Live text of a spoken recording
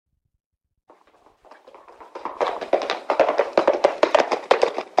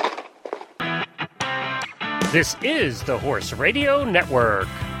This is the Horse Radio Network.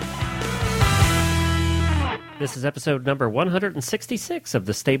 This is episode number 166 of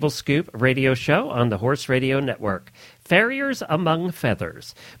the Stable Scoop radio show on the Horse Radio Network. Farriers Among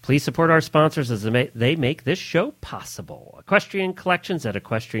Feathers. Please support our sponsors as they make this show possible. Equestrian Collections at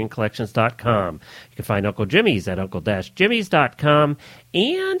equestriancollections.com. You can find Uncle Jimmy's at uncle-jimmy's.com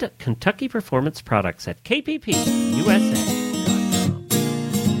and Kentucky Performance Products at kppusa.com.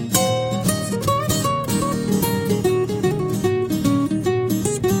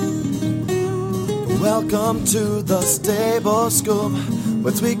 Welcome to the Stable Scoop,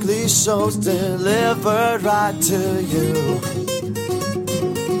 with weekly shows delivered right to you.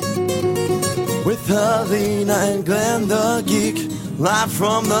 With Helena and Glenn the Geek, live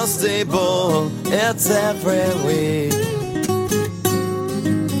from the stable, it's every week.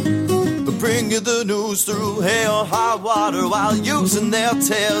 Bring you the news through hail or high water, while using their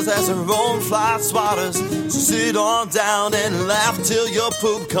tails as their own fly swatters. So sit on down and laugh till you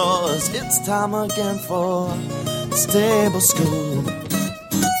poop, cause it's time again for Stable Scoop.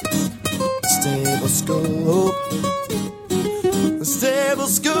 Stable Scoop. Stable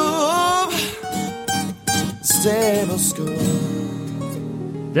Scoop. Stable Scoop.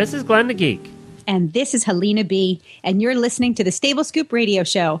 This is Glenn the Geek. And this is Helena B., and you're listening to the Stable Scoop radio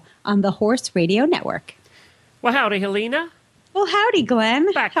show on the Horse Radio Network. Well, howdy, Helena. Well, howdy,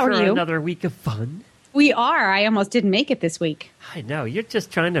 Glenn. Back How for are you? Another week of fun. We are. I almost didn't make it this week. I know. You're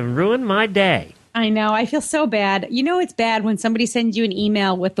just trying to ruin my day. I know. I feel so bad. You know it's bad when somebody sends you an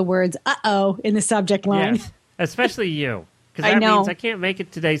email with the words, uh-oh, in the subject line. Yes, especially you. Because I that know. means I can't make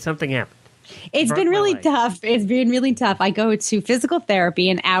it today. Something happened. It's been really tough. It's been really tough. I go to physical therapy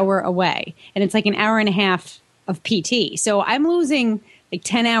an hour away, and it's like an hour and a half of PT. So I'm losing like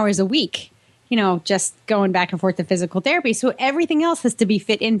 10 hours a week, you know, just going back and forth to physical therapy. So everything else has to be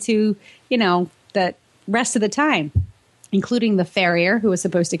fit into, you know, the rest of the time, including the farrier who was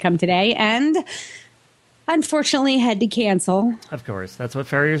supposed to come today and unfortunately had to cancel. Of course. That's what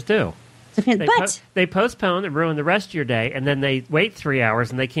farriers do. But they postpone and ruin the rest of your day, and then they wait 3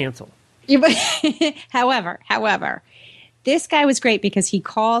 hours and they cancel. However, this guy was great because he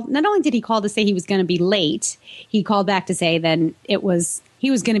called. Not only did he call to say he was going to be late, he called back to say then he was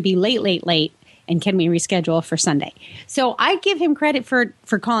going to be late, and can we reschedule for Sunday? So I give him credit for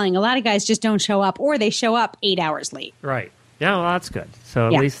calling. A lot of guys just don't show up, or they show up 8 hours late. Right. Yeah, well, that's good. So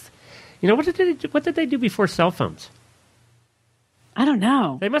at least, you know, what did they do before cell phones? I don't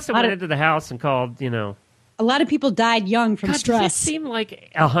know. They must have went into the house and called, you know. A lot of people died young from stress. Does it seem like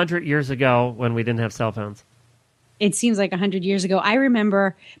 100 years ago when we didn't have cell phones? It seems like 100 years ago. I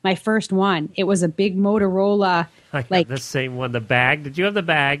remember my first one. It was a big Motorola. I had the same one, the bag. Did you have the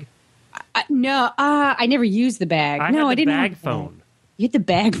bag? No, I never used the bag. I didn't have the bag phone. You had the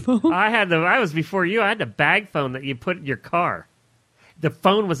bag phone? I was before you. I had the bag phone that you put in your car. The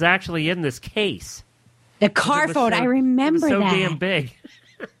phone was actually in this case. The car phone. I remember that. It was so damn big.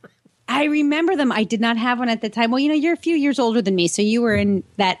 I remember them. I did not have one at the time. Well, you know, you're a few years older than me, so you were in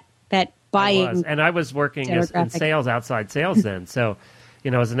that buying. And I was working in sales, outside sales then. So,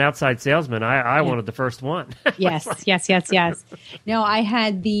 you know, as an outside salesman, I wanted the first one. Yes. No, I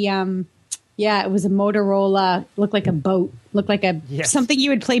had the, it was a Motorola, looked like a boat, looked like something you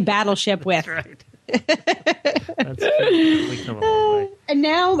would play Battleship with. That's right. That's true. Come a long way. And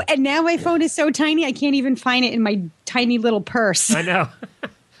now my phone is so tiny, I can't even find it in my tiny little purse. I know.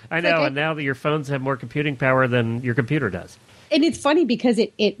 And now that your phones have more computing power than your computer does. And it's funny because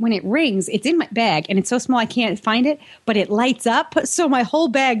it when it rings, it's in my bag, and it's so small I can't find it, but it lights up, so my whole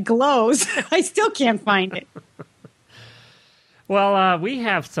bag glows. I still can't find it. Well, we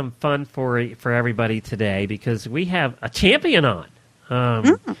have some fun for everybody today because we have a champion on.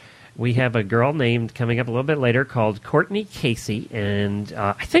 We have a girl named coming up a little bit later called Courtney Casey, and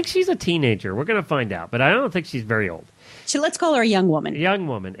I think she's a teenager. We're going to find out, but I don't think she's very old. So let's call her a young woman.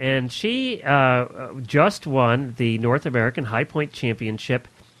 And she just won the North American High Point Championship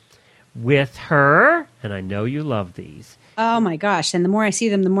with her, and I know you love these. Oh, my gosh. And the more I see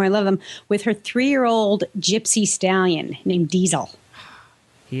them, the more I love them. With her 3-year-old gypsy stallion named Diesel.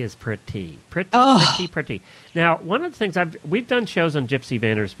 He is pretty. Now, one of the things we've done shows on gypsy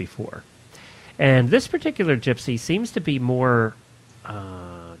vanners before, and this particular gypsy seems to be more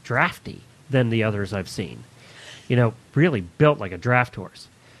drafty than the others I've seen. You know, really built like a draft horse.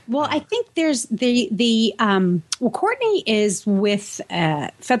 Well, I think there's Courtney is with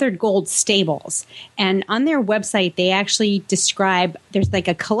Feathered Gold Stables, and on their website they actually describe there's like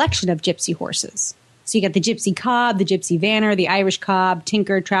a collection of gypsy horses. So you got the Gypsy Cob, the Gypsy Vanner, the Irish Cob,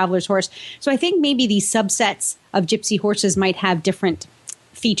 Tinker, Traveler's Horse. So I think maybe these subsets of gypsy horses might have different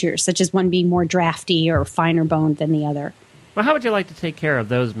features, such as one being more drafty or finer boned than the other. Well, how would you like to take care of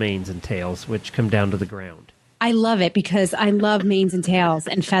those manes and tails, which come down to the ground? I love it because I love manes and tails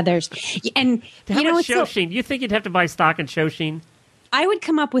and feathers. And you know, show sheen. You think you'd have to buy stock in show sheen? I would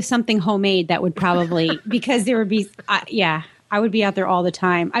come up with something homemade that would probably, because there would be, I would be out there all the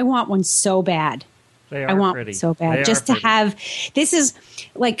time. I want one so bad. I want pretty. One so bad. They just to have, this is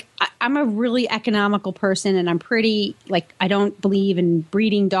like, I'm a really economical person and I'm pretty, like, I don't believe in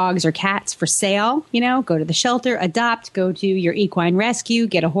breeding dogs or cats for sale. You know, go to the shelter, adopt, go to your equine rescue,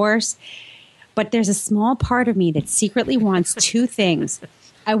 get a horse. But there's a small part of me that secretly wants two things.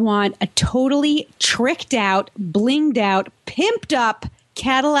 I want a totally tricked out, blinged out, pimped up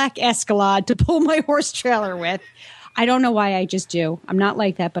Cadillac Escalade to pull my horse trailer with. I don't know why, I just do. I'm not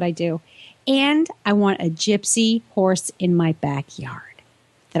like that, but I do. And I want a gypsy horse in my backyard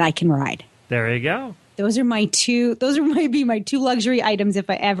that I can ride. There you go. Those might be my two luxury items if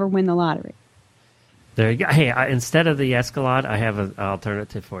I ever win the lottery. There you go. Hey, instead of the Escalade, I have an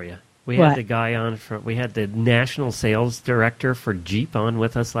alternative for you. We had the guy on we had the national sales director for Jeep on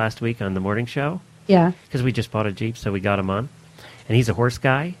with us last week on the morning show. Yeah. Because we just bought a Jeep, so we got him on. And he's a horse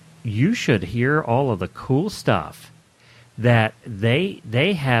guy. You should hear all of the cool stuff that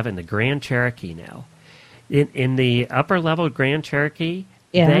they have in the Grand Cherokee now. In the upper level Grand Cherokee,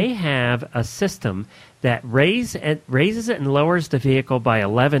 they have a system that raises it and lowers the vehicle by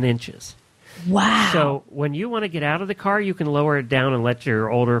 11 inches. Wow. So when you want to get out of the car, you can lower it down and let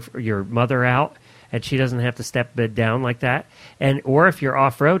your mother out, and she doesn't have to step it down like that. Or if you're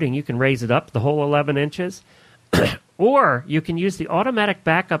off-roading, you can raise it up the whole 11 inches. Or you can use the automatic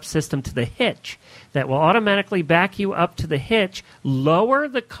backup system to the hitch that will automatically back you up to the hitch, lower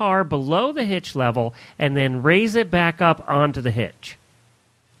the car below the hitch level, and then raise it back up onto the hitch.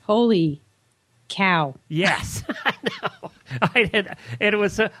 Holy cow. Yes. I know. I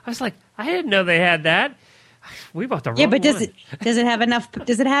was like, I didn't know they had that. We bought the wrong one. Yeah, but does it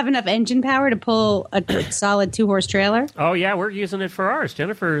have enough engine power to pull a solid 2-horse trailer? Oh yeah, we're using it for ours.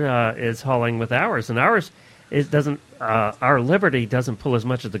 Jennifer is hauling with ours, and ours our Liberty doesn't pull as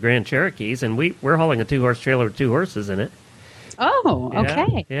much as the Grand Cherokees, and we're hauling a 2-horse trailer with 2 horses in it. Oh,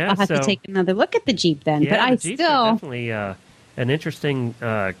 okay. Yeah, I'll have to take another look at the Jeep then. Yeah, but I Jeeps are definitely an interesting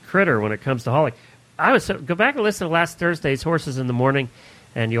critter when it comes to hauling. Go back and listen to last Thursday's Horses in the Morning,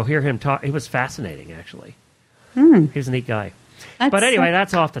 and you'll hear him talk. It was fascinating, actually. He's a neat guy. But anyway,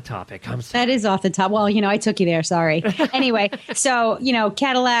 that's off the topic. I'm sorry. That is off the top. Well, I took you there. Sorry. Anyway, so,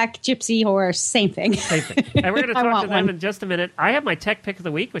 Cadillac, gypsy horse, same thing. Same thing. And we're going to talk to them in just a minute. I have my tech pick of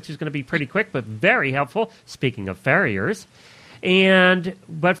the week, which is going to be pretty quick, but very helpful. Speaking of farriers.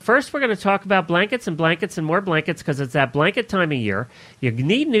 But first, we're going to talk about blankets and more blankets because it's that blanket time of year. You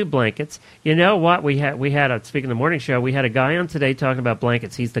need new blankets. You know what? We had speaking of the morning show, we had a guy on today talking about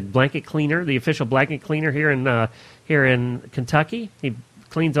blankets. He's the blanket cleaner, the official blanket cleaner here in Kentucky. He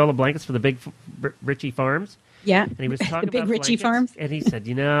cleans all the blankets for the big Ritchie Farms. Yeah, and he was talking the big about Ritchie blankets, Farms. and he said,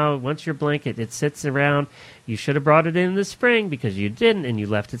 once your blanket, it sits around, you should have brought it in the spring because you didn't, and you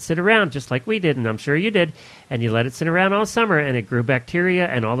left it sit around just like we did, and I'm sure you did, and you let it sit around all summer, and it grew bacteria,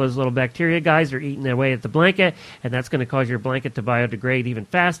 and all those little bacteria guys are eating their way at the blanket, and that's going to cause your blanket to biodegrade even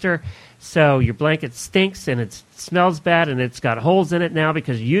faster. So your blanket stinks, and it smells bad, and it's got holes in it now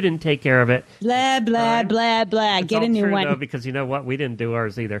because you didn't take care of it. Blah, blah, blah, blah. Get a new one. Though, because you know what? We didn't do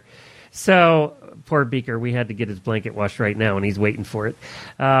ours either. So poor Beaker, we had to get his blanket washed right now, and he's waiting for it.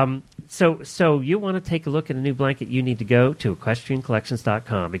 So you want to take a look at a new blanket, you need to go to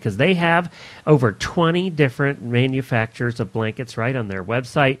equestriancollections.com because they have over 20 different manufacturers of blankets right on their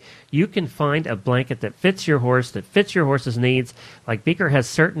website. You can find a blanket that fits your horse, that fits your horse's needs. Like Beaker has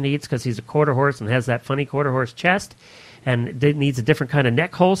certain needs because he's a quarter horse and has that funny quarter horse chest. And it needs a different kind of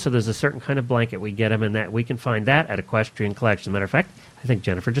neck hole, so there's a certain kind of blanket we get him in that. We can find that at Equestrian Collection. Matter of fact, I think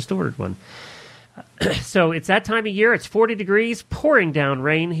Jennifer just ordered one. So it's that time of year. It's 40 degrees, pouring down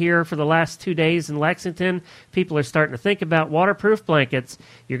rain here for the last 2 days in Lexington. People are starting to think about waterproof blankets.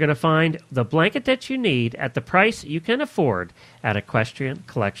 You're going to find the blanket that you need at the price you can afford at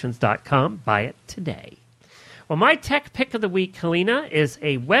equestriancollections.com. Buy it today. Well, my tech pick of the week, Helena, is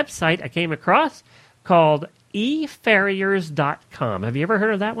a website I came across called efarriers.com. Have you ever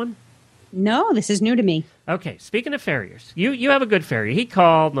heard of that one? No, this is new to me. Okay, speaking of farriers, you have a good farrier. He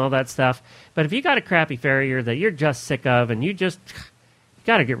called and all that stuff. But if you got a crappy farrier that you're just sick of and you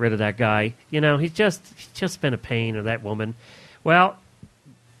got to get rid of that guy, he's just been a pain, or that woman. Well,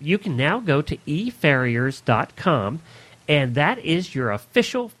 you can now go to efarriers.com, and that is your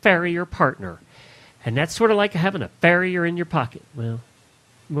official farrier partner. And that's sort of like having a farrier in your pocket. Well,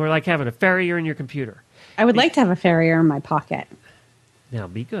 more like having a farrier in your computer. I would like to have a farrier in my pocket. Now,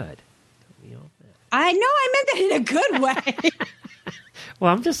 be good. I know I meant that in a good way.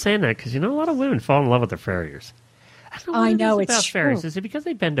 Well, I'm just saying that because, a lot of women fall in love with their farriers. I don't know what I know, it is it's about true. farriers. Is it because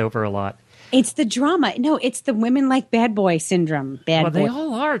they bend over a lot? It's the drama. No, it's the women like bad boy syndrome. Bad Well, boy. they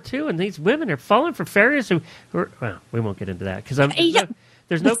all are, too. And these women are falling for farriers who are, well, we won't get into that because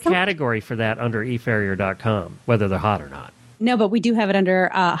there's no category for that under efarrier.com, whether they're hot or not. No, but we do have it under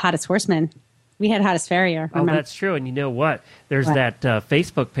Hottest Horseman. We had Hottest Farrier. Remember? Oh, that's true. And you know what? There's that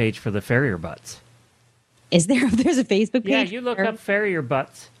Facebook page for the farrier butts. Is there? There's a Facebook page? Yeah, you look up farrier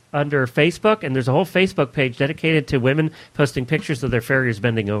butts under Facebook, and there's a whole Facebook page dedicated to women posting pictures of their farriers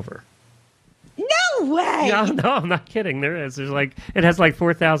bending over. No way! No, I'm not kidding. There is. It has like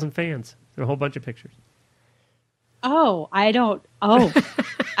 4,000 fans. There's a whole bunch of pictures. Oh, I don't. Oh.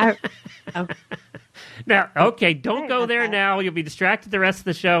 Now, okay, don't go there now. You'll be distracted the rest of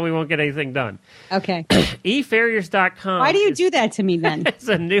the show. We won't get anything done. Okay. efarriers.com. Why do you do that to me then? It's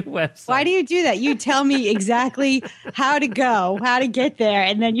a new website. Why do you do that? You tell me exactly how to go, how to get there,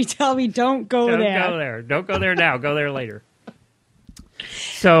 and then you tell me don't go there. Don't go there. Don't go there now. Go there later.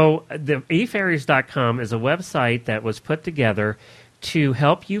 So the efarriers.com is a website that was put together to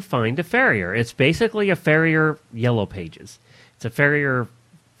help you find a farrier. It's basically a farrier yellow pages. It's a farrier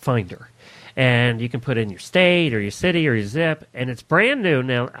finder. And you can put in your state or your city or your zip, and it's brand new.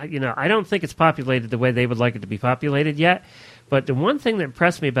 Now, I don't think it's populated the way they would like it to be populated yet, but the one thing that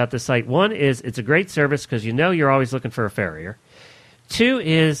impressed me about this site, one is it's a great service because you're always looking for a farrier. Two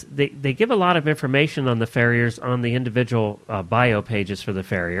is they give a lot of information on the farriers on the individual bio pages for the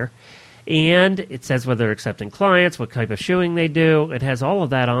farrier, and it says whether they're accepting clients, what type of shoeing they do. It has all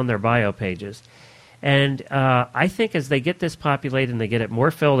of that on their bio pages. And I think as they get this populated and they get it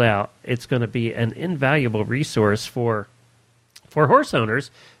more filled out, it's going to be an invaluable resource for horse owners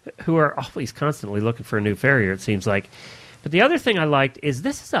who are always constantly looking for a new farrier, it seems like. But the other thing I liked is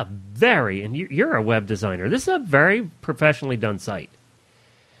this is and you're a web designer, this is a very professionally done site.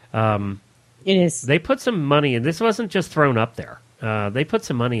 It is. They put some money in. This wasn't just thrown up there. They put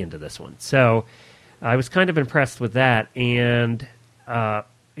some money into this one. So I was kind of impressed with that. And I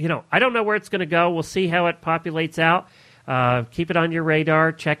don't know where it's going to go. We'll see how it populates out. Keep it on your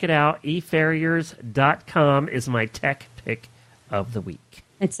radar. Check it out. efarriers.com is my tech pick of the week.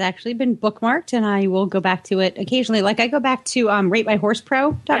 It's actually been bookmarked, and I will go back to it occasionally. Like I go back to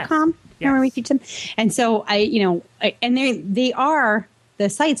ratemyhorsepro.com. Yes. Remember we teach them? And so the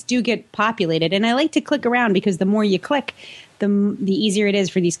sites do get populated, and I like to click around because the more you click, the easier it is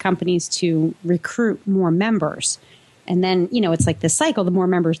for these companies to recruit more members. And then, it's like this cycle. The more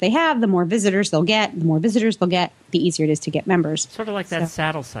members they have, the more visitors they'll get. The more visitors they'll get, the easier it is to get members. Sort of like that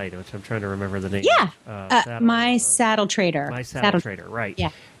saddle site, which I'm trying to remember the name. Yeah. My Saddle Trader. My Saddle Trader, right. Yeah.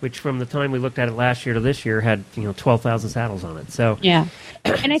 Which from the time we looked at it last year to this year had, 12,000 saddles on it. So yeah.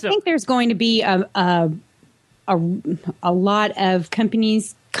 And I think there's going to be a lot of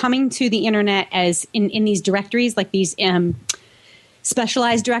companies coming to the internet as in these directories, like these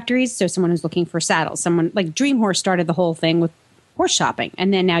specialized directories. So someone who's looking for saddles, someone like Dream Horse started the whole thing with horse shopping.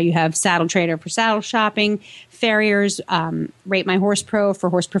 And then now you have Saddle Trader for saddle shopping, Farriers, Rate My Horse Pro for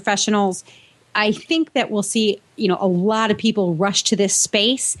horse professionals. I think that we'll see, a lot of people rush to this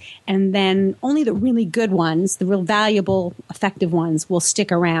space, and then only the really good ones, the real valuable, effective ones will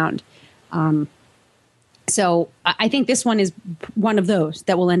stick around. So I think this one is one of those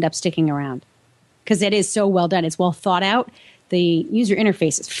that will end up sticking around because it is so well done. It's well thought out. The user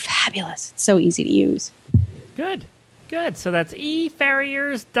interface is fabulous. It's so easy to use. Good. So that's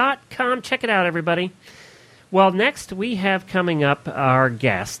efarriers.com. Check it out, everybody. Well, next we have coming up our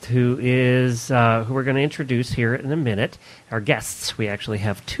guest, who is who we're going to introduce here in a minute. Our guests, we actually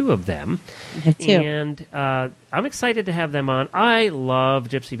have two of them. And I'm excited to have them on. I love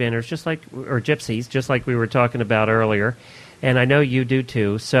gypsy banners, gypsies, just like we were talking about earlier. And I know you do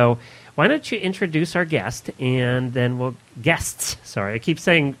too. So why don't you introduce our guest, and then guests. Sorry, I keep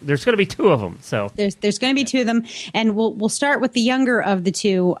saying there's going to be two of them. So there's going to be two of them, and we'll start with the younger of the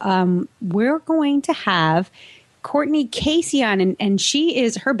two. We're going to have Courtney Casey on, and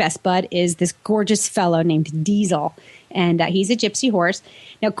her best bud is this gorgeous fellow named Diesel, and he's a gypsy horse.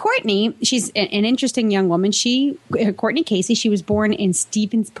 Now, Courtney, she's an interesting young woman. Courtney Casey, she was born in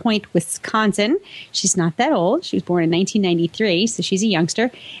Stevens Point, Wisconsin. She's not that old. She was born in 1993, so she's a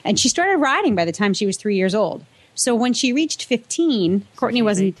youngster. And she started riding by the time she was 3 years old. So when she reached 15, Courtney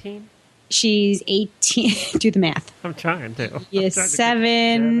wasn't... 18? She's 18. Do the math. I'm trying to. Yes,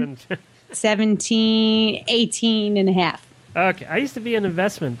 17, 18 and a half. Okay, I used to be an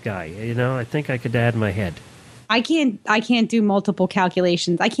investment guy. I think I could add my head. I can't do multiple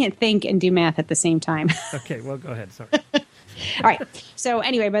calculations. I can't think and do math at the same time. Okay, well, go ahead. Sorry. All right. So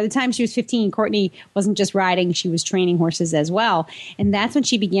anyway, by the time she was 15, Courtney wasn't just riding, she was training horses as well. And that's when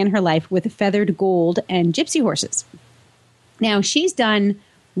she began her life with feathered gold and gypsy horses. Now, she's done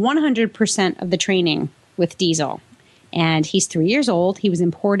 100% of the training with Diesel. And he's 3 years old. He was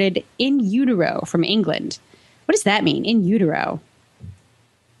imported in utero from England. What does that mean, in utero?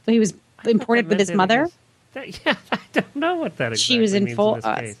 So he was imported with his mother? Yeah, I don't know what that exactly she was in means full. in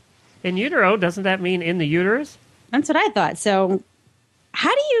this case. In utero, doesn't that mean in the uterus? That's what I thought. So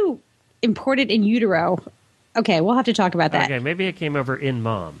how do you import it in utero? Okay, we'll have to talk about that. Okay, maybe it came over in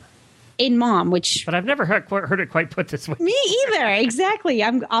mom. In mom, which... But I've never heard it quite put this way. Me either, exactly.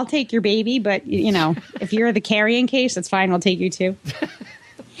 I'll take your baby, but, if you're the carrying case, that's fine. We'll take you too.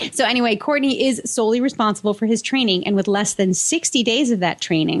 So anyway, Courtney is solely responsible for his training, and with less than 60 days of that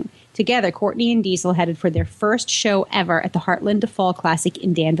training, together, Courtney and Diesel headed for their first show ever at the Heartland Fall Classic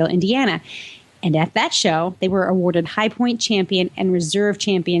in Danville, Indiana. And at that show, they were awarded High Point Champion and Reserve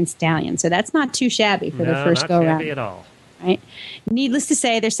Champion Stallion. So that's not too shabby for the first go-around. Not shabby at all. Right? Needless to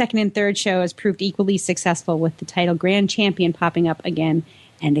say, their second and third shows proved equally successful, with the title Grand Champion popping up again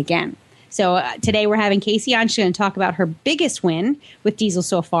and again. So today we're having Casey on. She's going to talk about her biggest win with Diesel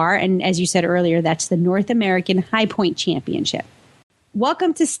so far. And as you said earlier, that's the North American High Point Championship.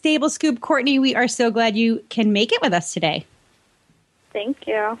 Welcome to Stable Scoop, Courtney. We are so glad you can make it with us today. Thank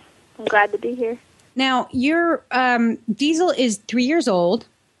you. I'm glad to be here. Now, your Diesel is 3 years old,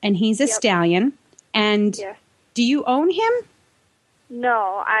 and he's a stallion. And yes. Do you own him?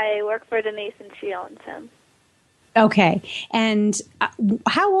 No, I work for Denise, and she owns him. Okay. And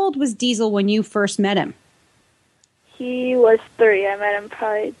how old was Diesel when you first met him? He was 3. I met him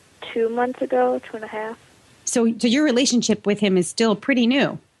probably 2 months ago, 2.5. So your relationship with him is still pretty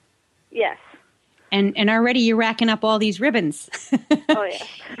new. Yes. And already you're racking up all these ribbons. Oh,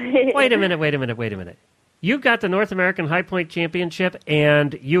 yeah. Wait a minute. You got the North American High Point Championship,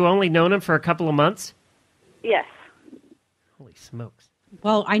 and you only known him for a couple of months? Yes. Holy smokes.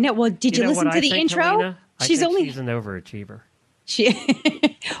 Well, I know. Well, did you listen to the intro? Helena? She's an overachiever.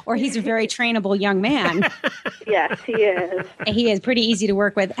 Or he's a very trainable young man. Yes, he is. He is pretty easy to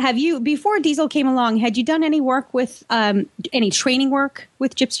work with. Have you, before Diesel came along, had you done any work with, any training work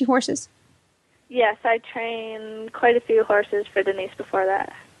with gypsy horses? Yes, I trained quite a few horses for Denise before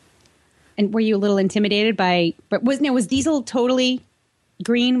that. And were you a little intimidated by, but was Diesel totally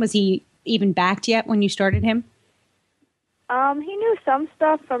green? Was he even backed yet when you started him? He knew some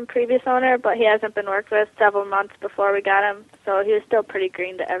stuff from previous owner, but he hasn't been worked with several months before we got him, so he was still pretty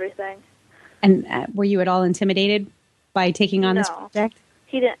green to everything. And were you at all intimidated by taking on this project?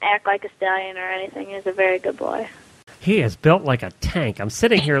 He didn't act like a stallion or anything. He was a very good boy. He is built like a tank. I'm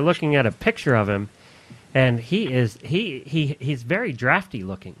sitting here looking at a picture of him, and he's very drafty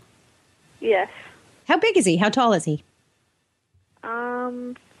looking. Yes. How big is he? How tall is he?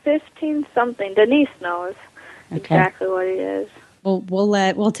 15 something. Denise knows exactly what he is. Well,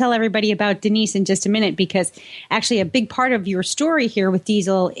 we'll tell everybody about Denise in just a minute, because actually a big part of your story here with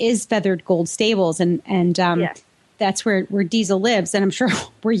Diesel is Feathered Gold Stables, and yes. That's where Diesel lives, and I'm sure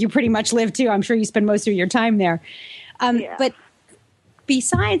where you pretty much live too. I'm sure you spend most of your time there. Yeah. But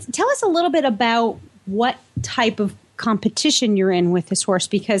besides, tell us a little bit about what type of competition you're in with this horse,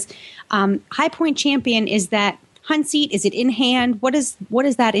 because High Point Champion, is that hunt seat? Is it in hand? What does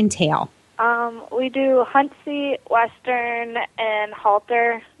that entail? We do hunt seat, western, and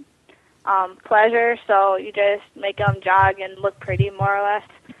halter pleasure. So you just make them jog and look pretty, more or less.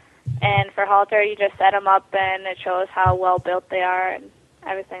 And for halter, you just set them up, and it shows how well built they are and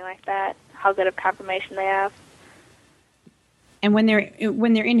everything like that. How good of conformation they have. And when they're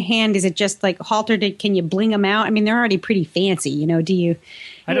in hand, is it just like halter? Can you bling them out? I mean, they're already pretty fancy, Do you?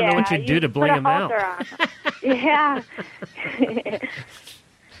 I don't know what you do to bling them out. Yeah.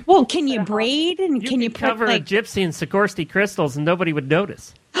 Well, can you braid and can you put cover a gypsy in Sikorsky crystals and nobody would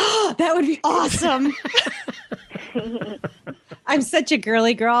notice? That would be awesome. I'm such a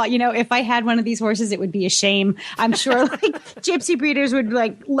girly girl. If I had one of these horses, it would be a shame. I'm sure gypsy breeders would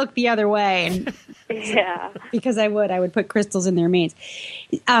look the other way. And yeah. Because I would put crystals in their manes.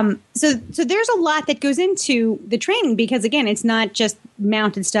 So there's a lot that goes into the training, because again, it's not just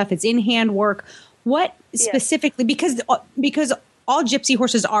mounted stuff. It's in-hand work. What specifically, because all gypsy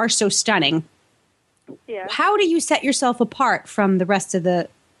horses are so stunning. Yeah. How do you set yourself apart from the rest of the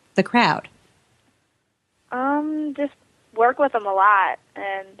crowd? Just work with them a lot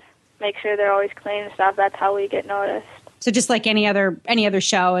and make sure they're always clean and stuff. That's how we get noticed. So just like any other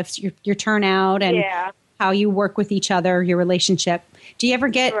show, if your turnout and how you work with each other, your relationship. Do you ever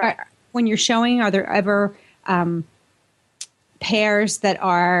get when you're showing? Are there ever pairs that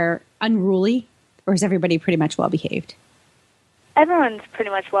are unruly, or is everybody pretty much well behaved? Everyone's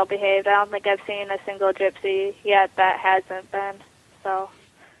pretty much well behaved. I don't think I've seen a single gypsy yet that hasn't been. So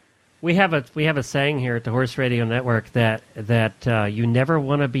we have a saying here at the Horse Radio Network that you never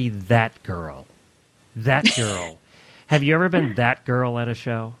want to be that girl. That girl. Have you ever been that girl at a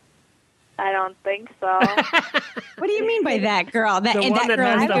show? I don't think so. What do you mean by that girl? The one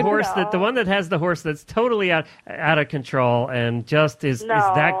that has the horse that's totally out of control and just is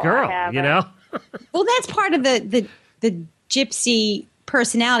that girl, you know? Well, that's part of the gypsy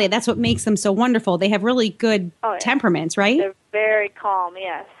personality. That's what makes them so wonderful. They have really good temperaments, right? They're very calm,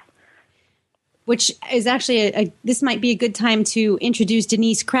 yes. Which is actually this might be a good time to introduce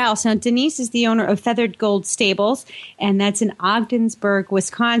Denise Krause. Now, Denise is the owner of Feathered Gold Stables, and that's in Ogdensburg,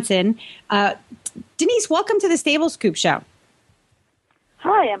 Wisconsin. Denise, welcome to the Stable Scoop Show.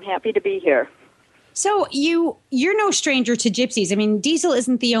 Hi, I'm happy to be here. So you're no stranger to gypsies. I mean, Diesel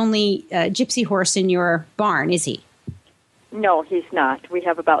isn't the only gypsy horse in your barn, is he? No, he's not. We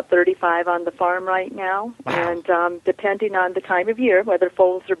have about 35 on the farm right now, and depending on the time of year, whether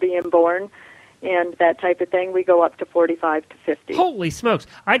foals are being born and that type of thing, we go up to 45 to 50. Holy smokes.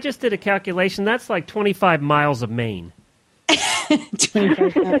 I just did a calculation. That's like 25 miles of Maine.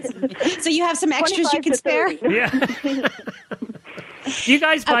 25 miles. So you have some extras you can spare? Yeah. Do you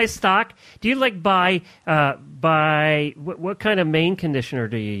guys buy stock? Do you buy what kind of Maine conditioner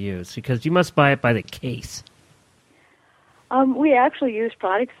do you use? Because you must buy it by the case. We actually use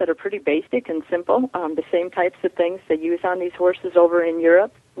products that are pretty basic and simple, the same types of things they use on these horses over in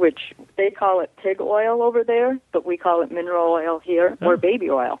Europe, which they call it pig oil over there, but we call it mineral oil here, or baby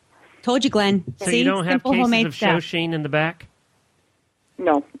oil. Told you, Glenn. So See, you don't have simple cases of stuff. Shoshine in the back?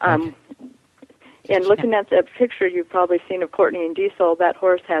 No. Okay. And looking at that picture you've probably seen of Courtney and Diesel, that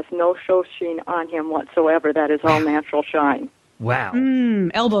horse has no show sheen on him whatsoever. That is all natural shine. Wow.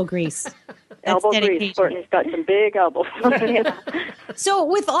 Elbow grease. Elbow grease. Courtney's got some big elbows. So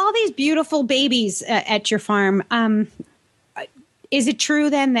with all these beautiful babies at your farm, is it true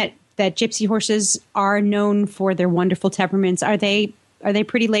then that gypsy horses are known for their wonderful temperaments? Are they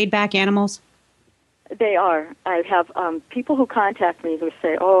pretty laid-back animals? They are. I have people who contact me who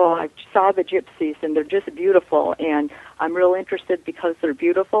say, oh, I saw the gypsies and they're just beautiful, and I'm real interested because they're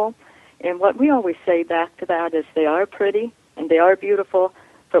beautiful. And what we always say back to that is they are pretty and they are beautiful,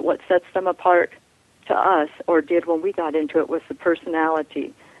 but what sets them apart to us, or did when we got into it, was the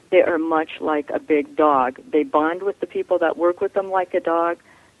personality. They are much like a big dog. They bond with the people that work with them like a dog.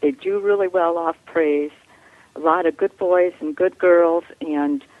 They do really well off praise. A lot of good boys and good girls,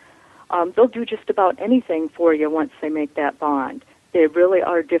 and they'll do just about anything for you once they make that bond. They really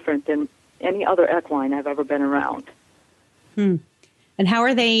are different than any other equine I've ever been around. And how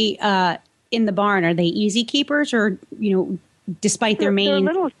are they in the barn? Are they easy keepers, or despite their mane?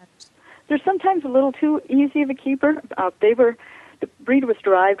 They're sometimes a little too easy of a keeper. The breed was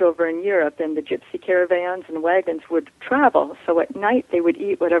derived over in Europe, and the gypsy caravans and wagons would travel. So at night they would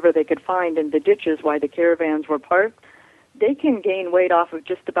eat whatever they could find in the ditches while the caravans were parked. They can gain weight off of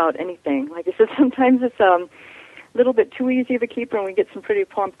just about anything. Like I said, sometimes it's a little bit too easy of a keeper, and we get some pretty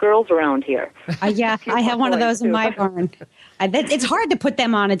plump girls around here. Yeah, I have one of those in my barn. It's hard to put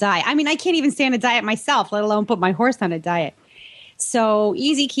them on a diet. I mean, I can't even stand a diet myself, let alone put my horse on a diet. So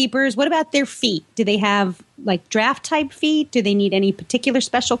easy keepers. What about their feet? Do they have draft type feet? Do they need any particular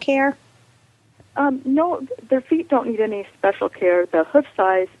special care? No, their feet don't need any special care. The hoof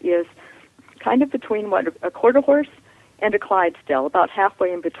size is kind of between a quarter horse and a Clydesdale, about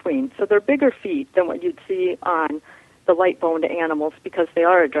halfway in between. So they're bigger feet than what you'd see on the light-boned animals because they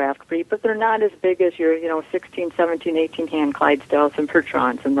are a draft breed, but they're not as big as your 16, 17, 18-hand Clydesdales and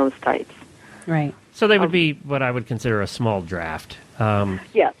Percherons and those types. Right. So they would be what I would consider a small draft.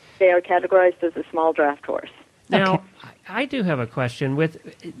 Yes, they are categorized as a small draft horse. Now, Okay. I do have a question.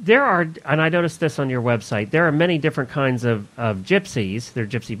 And I noticed this on your website, there are many different kinds of gypsies. There are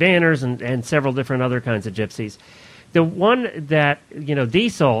gypsy banners and several different other kinds of gypsies. The one that,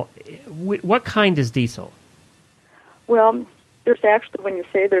 Diesel, what kind is Diesel? Well, there's actually, when you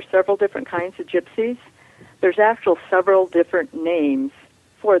say there's several different kinds of gypsies, there's actual several different names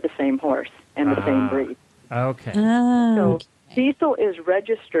for the same horse and the same breed. Okay. So Diesel is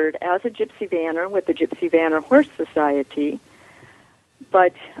registered as a gypsy vanner with the Gypsy Vanner Horse Society,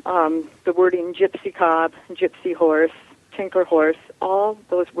 but the wording gypsy cob, gypsy horse, tinker horse, all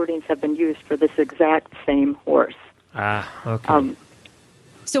those wordings have been used for this exact same horse. Okay.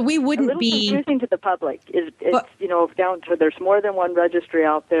 So we wouldn't be confusing to the public. It's down to there's more than one registry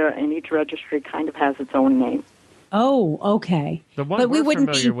out there, and each registry kind of has its own name. Oh, okay. The one but we we're wouldn't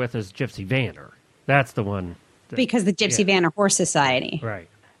familiar be with is Gypsy Vanner. That's the one. because the Gypsy Vanner Horse Society. Right.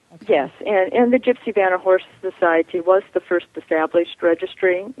 Okay. Yes, and the Gypsy Vanner Horse Society was the first established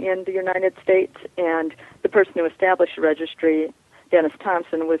registry in the United States, and the person who established the registry, Dennis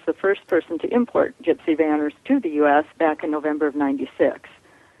Thompson, was the first person to import Gypsy Vanners to the U.S. back in November of '96.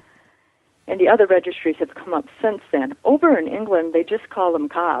 And the other registries have come up since then. Over in England, they just call them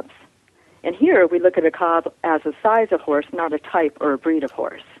cobs. And here we look at a cob as a size of horse, not a type or a breed of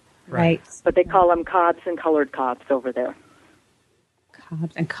horse. Right. But they call them cobs and colored cobs over there.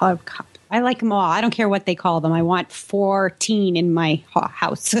 Cobs and colored cobs. I like them all. I don't care what they call them. I want 14 in my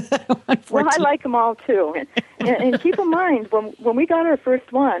house. Well, I like them all, too. And keep in mind, when we got our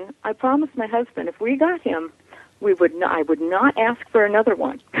first one, I promised my husband if we got him, I would not ask for another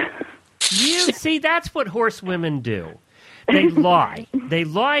one. You see, that's what horsewomen do. They lie. They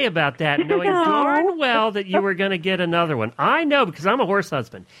lie about that, knowing darn well that you were going to get another one. I know because I'm a horse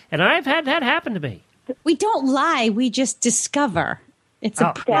husband, and I've had that happen to me. We don't lie. We just discover. It's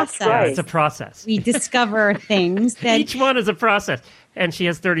a process. Right. It's a process. We discover things that... Each one is a process, and she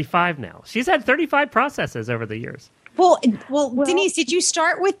has 35 now. She's had 35 processes over the years. Well, Denise, did you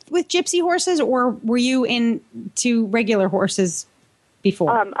start with gypsy horses, or were you into regular horses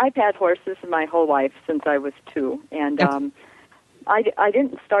before? I've had horses my whole life since I was 2, and I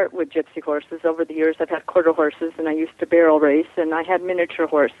didn't start with gypsy horses. Over the years, I've had quarter horses, and I used to barrel race, and I had miniature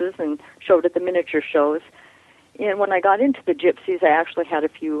horses and showed at the miniature shows. And when I got into the gypsies, I actually had a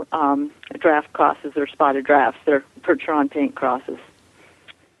few draft crosses or spotted drafts. They're Percheron paint crosses.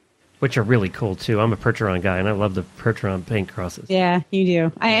 Which are really cool, too. I'm a Percheron guy, and I love the Percheron paint crosses. Yeah, you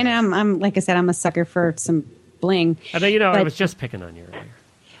do. I'm like I said, I'm a sucker for some bling. I know, I was just picking on you earlier.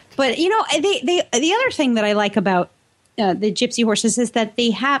 But, the other thing that I like about the gypsy horses is that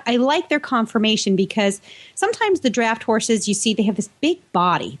I like their conformation, because sometimes the draft horses, you see, they have this big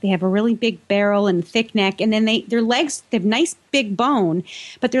body. They have a really big barrel and thick neck, and then their legs, they have nice big bone,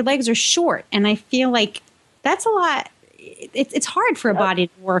 but their legs are short. And I feel like that's a lot. It's hard for a body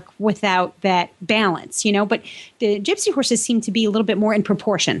to work without that balance, but the gypsy horses seem to be a little bit more in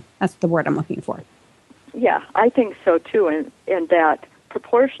proportion. That's the word I'm looking for. Yeah, I think so, too, and that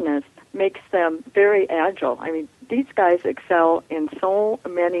proportionist makes them very agile. I mean, these guys excel in so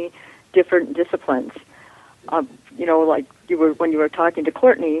many different disciplines. Like when you were talking to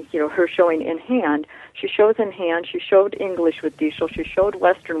Courtney, her showing in hand. She shows in hand. She showed English with Diesel. She showed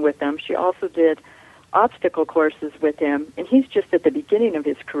Western with them. She also did obstacle courses with him, and he's just at the beginning of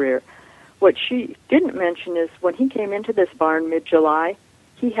his career. What she didn't mention is when he came into this barn mid-July,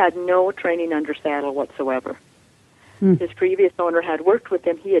 he had no training under saddle whatsoever. His previous owner had worked with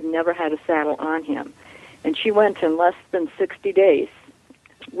him. He had never had a saddle on him. And she went in less than 60 days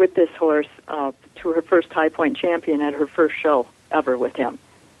with this horse to her first High Point champion at her first show ever with him.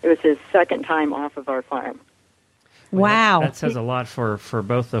 It was his second time off of our farm. Wow. That says a lot for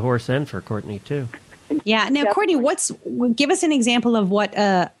both the horse and for Courtney, too. Yeah. Now, Courtney, give us an example of what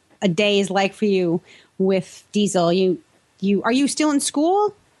a day is like for you with Diesel. Are you still in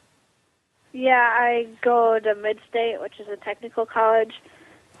school? Yeah, I go to Midstate, which is a technical college,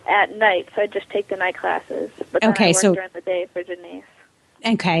 at night, so I just take the night classes. But then I work during the day for Denise.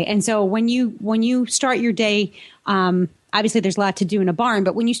 Okay, and so when you start your day, obviously there's a lot to do in a barn,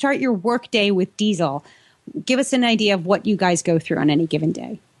 but when you start your work day with Diesel, give us an idea of what you guys go through on any given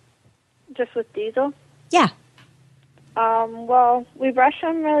day. Just with Diesel? Yeah. Well, we brush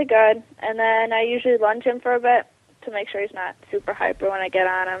him really good, and then I usually lunge him for a bit to make sure he's not super hyper when I get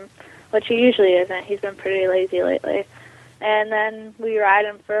on him, which he usually isn't. He's been pretty lazy lately. And then we ride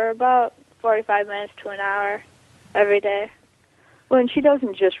him for about 45 minutes to an hour every day. Well, and she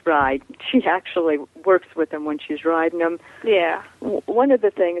doesn't just ride. She actually works with him when she's riding him. Yeah. One of the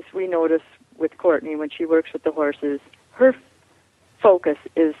things we notice with Courtney when she works with the horses, her focus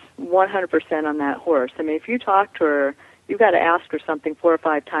is 100% on that horse. I mean, if you talk to her, you've got to ask her something 4 or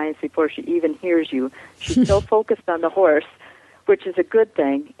 5 times before she even hears you. She's so focused on the horse, which is a good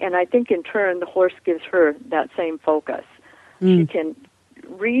thing. And I think in turn, the horse gives her that same focus. She can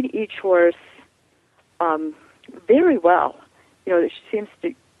read each horse very well. She seems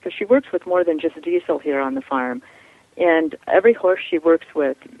to, because she works with more than just Diesel here on the farm. And every horse she works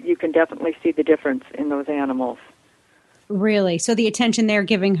with, you can definitely see the difference in those animals. Really? So the attention they're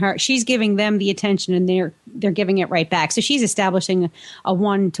giving her, she's giving them the attention, and they're giving it right back. So she's establishing a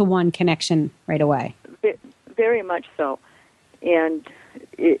one-to-one connection right away. Very much so. And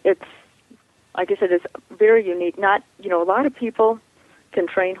it's, like I said, it's very unique. Not, a lot of people can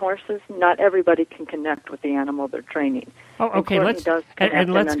train horses. Not everybody can connect with the animal they're training. Oh, okay. Let's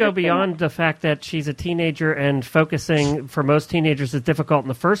go beyond the fact that she's a teenager and focusing for most teenagers is difficult in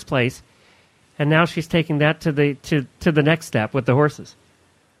the first place, and now she's taking that to the next step with the horses.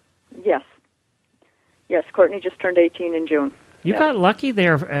 Yes. Yes, Courtney just turned 18 in June. You got lucky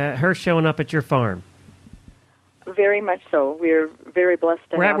there, her showing up at your farm. Very much so. We're very blessed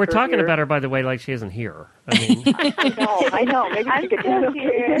to have her We're talking here. about her, by the way, like she isn't here. I mean, I know. Maybe she could do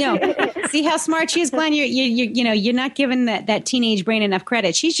it. No, see how smart she is, Glenn. You're not giving that teenage brain enough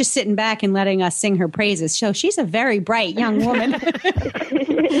credit. She's just sitting back and letting us sing her praises. So she's a very bright young woman.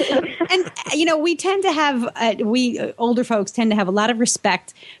 And we tend to have we older folks tend to have a lot of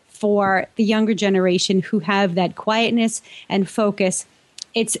respect for the younger generation who have that quietness and focus.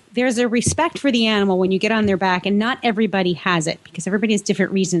 There's a respect for the animal when you get on their back, and not everybody has it because everybody has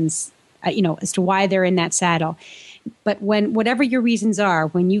different reasons, as to why they're in that saddle. But whatever your reasons are,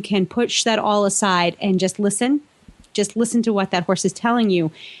 when you can push that all aside and just listen to what that horse is telling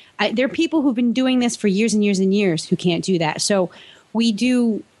you. There are people who've been doing this for years and years and years who can't do that. So we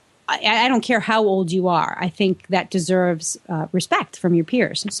do. I don't care how old you are. I think that deserves respect from your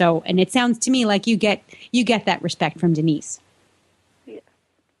peers. So, and it sounds to me like you get that respect from Denise.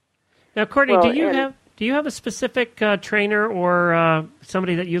 now, Courtney, Well, do you have a specific trainer or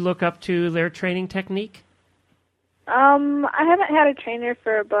somebody that you look up to their training technique? I haven't had a trainer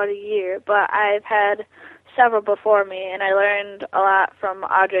for about a year, but I've had several before me, and I learned a lot from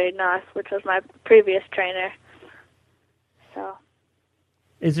Audrey Nuss, which was my previous trainer. So.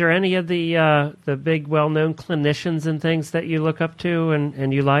 Is there any of the big, well-known clinicians and things that you look up to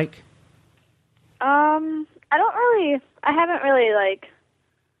and you like? I haven't really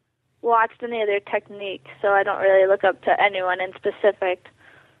watched any of their techniques, so I don't really look up to anyone in specific.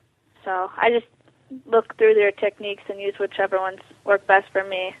 So I just look through their techniques and use whichever ones work best for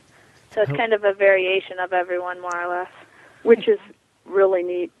me. So it's kind of a variation of everyone, more or less. Which is really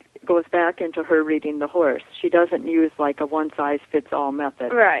neat. Goes back into her reading the horse. She doesn't use like a one-size-fits-all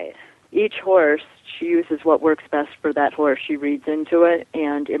method. Right. Each horse, she uses what works best for that horse. She reads into it,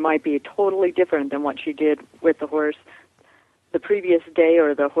 and it might be totally different than what she did with the horse the previous day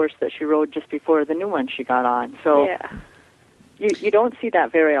or the horse that she rode just before the new one she got on. So yeah. you don't see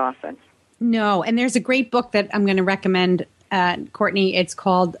that very often. No, and there's a great book that I'm going to recommend, Courtney. It's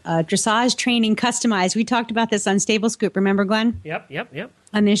called Dressage Training Customized. We talked about this on Stable Scoop. Remember, Glenn? Yep.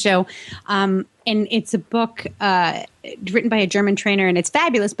 On this show. And it's a book written by a German trainer, and it's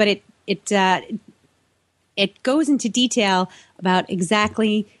fabulous, but it goes into detail about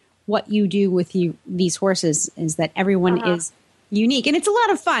exactly what you do with these horses, is that everyone is unique. And it's a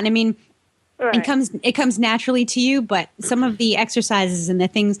lot of fun. I mean, Right. it comes naturally to you, but some of the exercises and the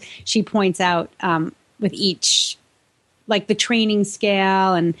things she points out with each, like the training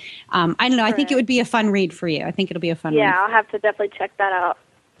scale, and I don't know. I think it would be a fun read for you. I think it'll be a fun read. Yeah, I'll have to definitely check that out.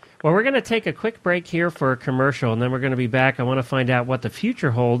 Well, we're going to take a quick break here for a commercial, and then we're going to be back. I want to find out what the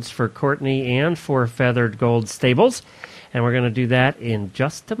future holds for Courtney and for Feathered Gold Stables, and we're going to do that in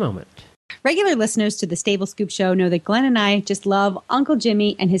just a moment. Regular listeners to the Stable Scoop Show know that Glenn and I just love Uncle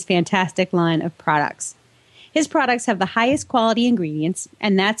Jimmy and his fantastic line of products. His products have the highest quality ingredients,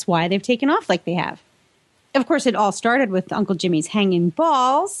 and that's why they've taken off like they have. Of course, it all started with Uncle Jimmy's hanging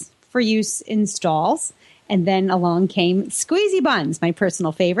balls for use in stalls, and then along came squeezy buns, my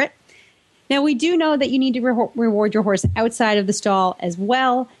personal favorite. Now, we do know that you need to reward your horse outside of the stall as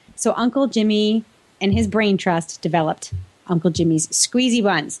well, so Uncle Jimmy and his brain trust developed Uncle Jimmy's squeezy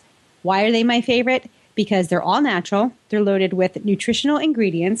buns. Why are they my favorite? Because they're all natural, they're loaded with nutritional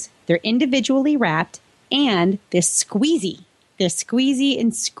ingredients, they're individually wrapped, and they're squeezy. They're squeezy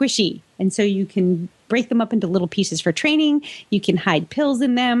and squishy, and so you can break them up into little pieces for training. You can hide pills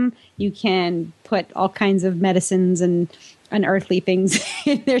in them. You can put all kinds of medicines and unearthly things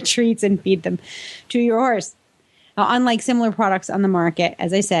in their treats and feed them to your horse. Now, unlike similar products on the market,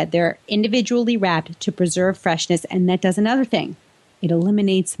 as I said, they're individually wrapped to preserve freshness, and that does another thing. It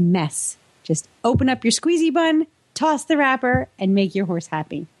eliminates mess. Just open up your squeezy bun, toss the wrapper, and make your horse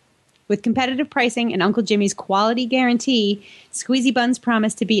happy. With competitive pricing and Uncle Jimmy's quality guarantee, squeezy buns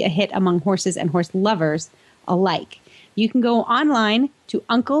promise to be a hit among horses and horse lovers alike. You can go online to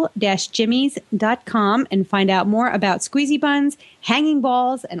uncle-jimmys.com and find out more about squeezy buns, hanging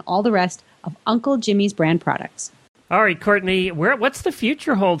balls, and all the rest of Uncle Jimmy's brand products. All right, Courtney, what's the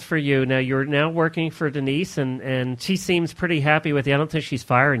future hold for you? Now, you're now working for Denise, and she seems pretty happy with you. I don't think she's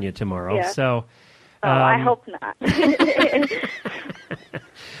firing you tomorrow. Yeah. So, I hope not.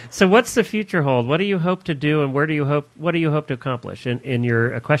 So what's the future hold? What do you hope to do, and what do you hope to accomplish in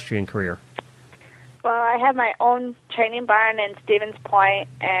your equestrian career? Well, I have my own training barn in Stevens Point,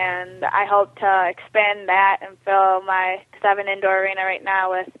 and I hope to expand that and fill because I have an indoor arena right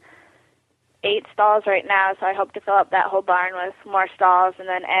now with 8 stalls right now, so I hope to fill up that whole barn with more stalls and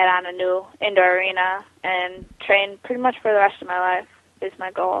then add on a new indoor arena and train pretty much for the rest of my life is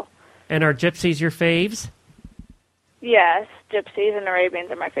my goal. And are gypsies your faves? Yes, gypsies and Arabians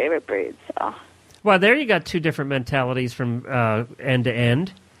are my favorite breeds. So. Well, there you got two different mentalities from end to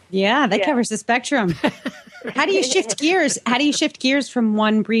end. Yeah, that covers the spectrum. How do you shift gears? How do you shift gears from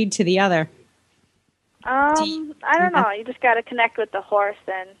one breed to the other? I don't know. You just got to connect with the horse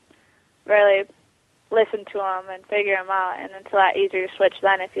and really listen to him and figure him out. And it's a lot easier to switch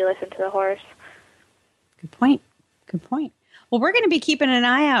then if you listen to the horse. Good point. Good point. Well, we're going to be keeping an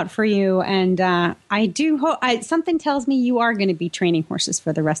eye out for you, and I do hope. Something tells me you are going to be training horses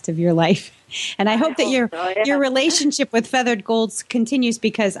for the rest of your life, and I hope that your relationship with Feathered Golds continues,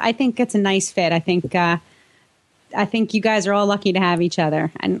 because I think it's a nice fit. I think you guys are all lucky to have each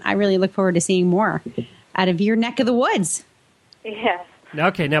other, and I really look forward to seeing more out of your neck of the woods. Yes.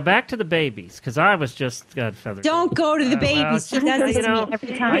 Okay, now back to the babies, because I was just Feathered Don't Gold. go to the babies. He does this to me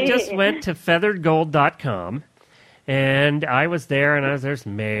every time. I just went to featheredgold.com. And I was there, and there's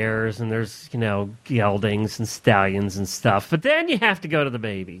mares, and there's, geldings and stallions and stuff. But then you have to go to the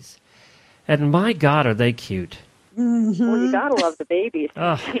babies. And my God, are they cute. Mm-hmm. Well, you gotta love the babies.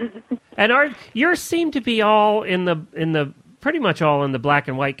 And yours seem to be all in the pretty much all in the black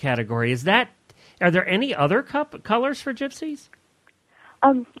and white category. Are there any other colors for gypsies?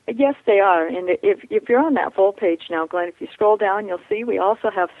 Yes, they are. And if you're on that full page now, Glenn, if you scroll down, you'll see we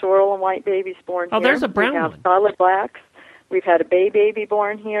also have sorrel and white babies born here. Oh, there's a brown one. We have one. solid blacks. We've had a bay baby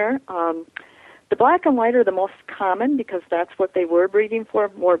born here. The black and white are the most common because that's what they were breeding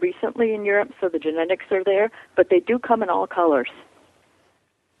for more recently in Europe, so the genetics are there. But they do come in all colors.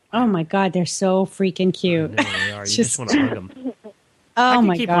 Oh, my God, they're so freaking cute. I know they are. You just want to hug them. Oh, I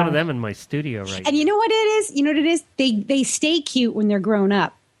my could keep God. one of them in my studio right now. And you know what it is? You know what it is? They stay cute when they're grown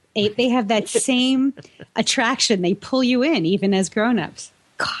up. They have that same attraction. They pull you in, even as grown-ups.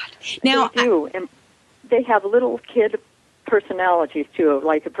 God. Now, they do, and they have little kid personalities, too,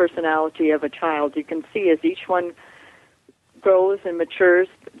 like the personality of a child. You can see as each one grows and matures,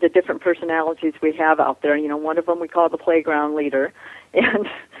 the different personalities we have out there. One of them we call the playground leader, and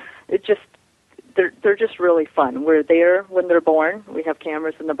it just... They're just really fun. We're there when they're born. We have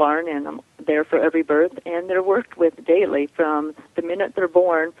cameras in the barn, and I'm there for every birth. And they're worked with daily from the minute they're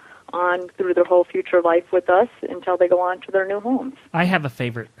born on through their whole future life with us until they go on to their new homes. I have a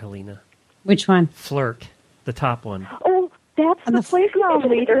favorite, Helena. which one? Flirt, the top one. Oh, that's the playground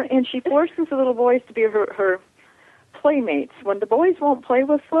leader, and she forces the little boys to be her playmates. When the boys won't play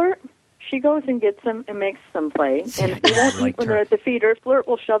with Flirt, she goes and gets them and makes them play. And they won't eat when they're at the feeder. Flirt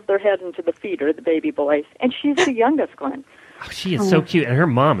will shove their head into the feeder, the baby boys. And she's the youngest, Glenn. Oh, she is so cute. And her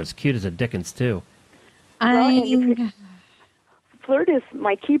mom is cute as a Dickens, too. Flirt is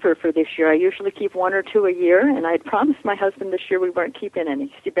my keeper for this year. I usually keep 1 or 2 a year, and I had promised my husband this year we weren't keeping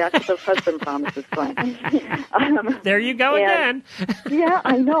any. See, back to those husband promises, Glenn. There you go again. Yeah,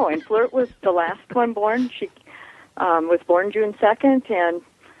 I know. And Flirt was the last one born. She was born June 2nd, and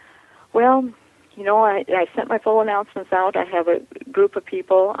well, you know, I sent my full announcements out. I have a group of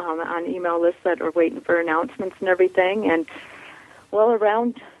people on email lists that are waiting for announcements and everything. And, well,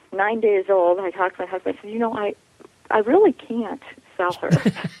 around 9 days old, I talked to my husband. I said, you know, I really can't sell her.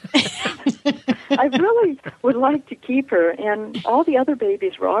 I really would like to keep her. And all the other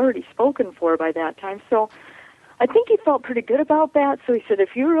babies were already spoken for by that time. So I think he felt pretty good about that. So he said,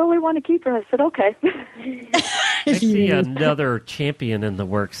 if you really want to keep her, I said, okay. I see another champion in the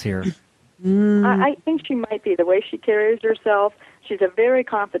works here. I think she might be. The way she carries herself, she's a very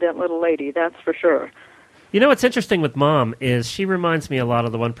confident little lady, that's for sure. You know what's interesting with Mom is she reminds me a lot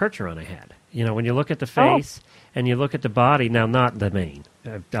of the one Percheron I had. You know, when you look at the face and you look at the body, now not the mane.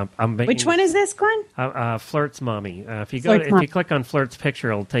 Which one is this, Glenn? Flirt's mommy. If you click on Flirt's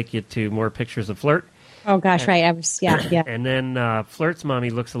picture, it'll take you to more pictures of Flirt. Oh gosh, right. I was yeah. And then Flirt's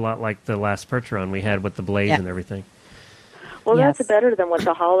mommy looks a lot like the last Percheron we had with the blaze and everything. Well, that's better than what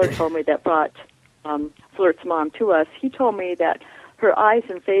the hauler told me that brought Flirt's mom to us. He told me that her eyes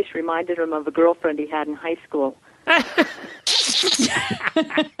and face reminded him of a girlfriend he had in high school. And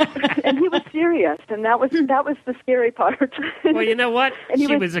he was serious, and that was the scary part. Well, you know what?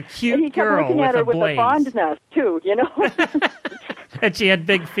 She was a cute girl looking at her with a fondness too, you know. And she had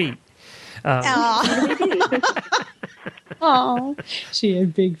big feet. Oh, she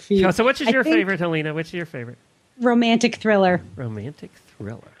had big feet. So, which is your favorite, Helena? Which is your favorite? Romantic thriller. Romantic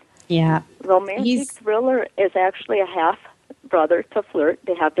thriller. Yeah. Romantic thriller is actually a half brother to Flirt.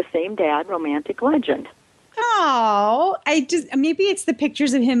 They have the same dad. Romantic legend. Oh, maybe it's the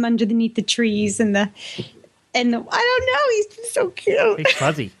pictures of him underneath the trees and the I don't know. He's so cute. He's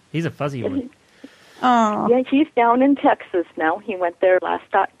fuzzy. He's a fuzzy one. Oh. Yeah, he's down in Texas now. He went there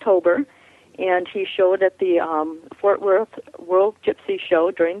last October, and he showed at the Fort Worth World Gypsy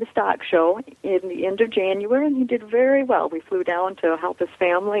Show during the stock show in the end of January, and he did very well. We flew down to help his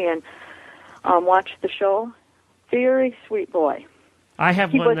family and watch the show. Very sweet boy.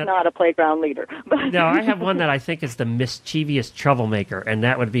 He was not a playground leader. No, I have one that I think is the mischievous troublemaker, and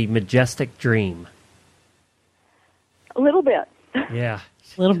that would be Majestic Dream. A little bit. Yeah.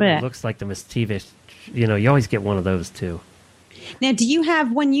 A little bit. Looks like the mischievous. You always get one of those, too. Now, do you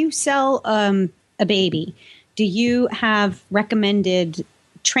have, when you sell a baby, do you have recommended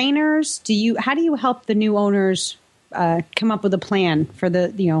trainers? How do you help the new owners come up with a plan for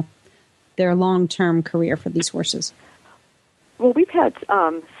their long-term career for these horses? Well, we've had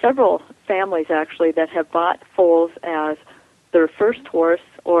several families, actually, that have bought foals as their first horse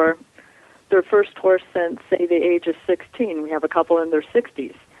or their first horse since, say, the age of 16. We have a couple in their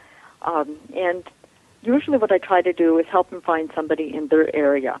 60s. And usually what I try to do is help them find somebody in their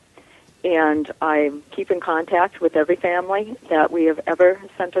area. And I keep in contact with every family that we have ever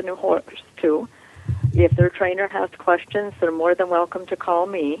sent a new horse to. If their trainer has questions, they're more than welcome to call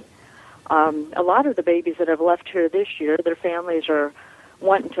me. A lot of the babies that have left here this year, their families are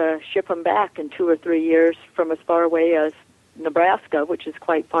wanting to ship them back in 2 or 3 years from as far away as Nebraska, which is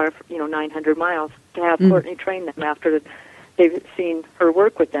quite far, 900 miles, to have Courtney train them after they've seen her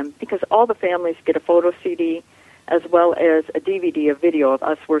work with them. Because all the families get a photo CD as well as a DVD, a video of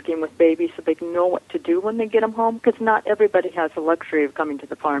us working with babies so they can know what to do when they get them home, because not everybody has the luxury of coming to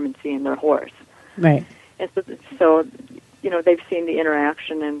the farm and seeing their horse. Right. And so they've seen the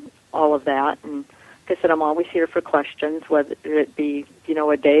interaction and all of that, and like I said, I'm always here for questions, whether it be,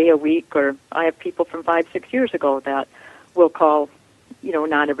 a day, a week, or I have people from 5-6 years ago that will call,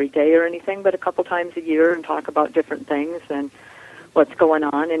 not every day or anything, but a couple times a year and talk about different things and what's going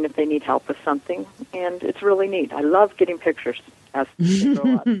on and if they need help with something, and it's really neat. I love getting pictures as they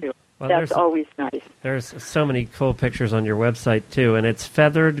grow up, too. Well, that's always nice. There's so many cool pictures on your website, too, and it's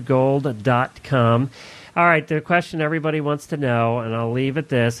featheredgold.com. All right, the question everybody wants to know, and I'll leave it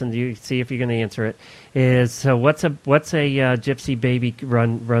this, and you see if you're going to answer it, is so what's a gypsy baby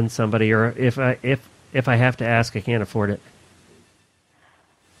run somebody, or if I have to ask, I can't afford it?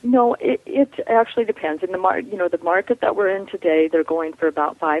 No, it actually depends. In the the market that we're in today, they're going for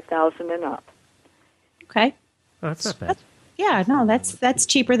about $5,000 and up. Okay, oh, that's not bad. That's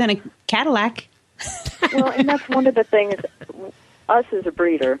cheaper than a Cadillac. Well, and that's one of the things. Us as a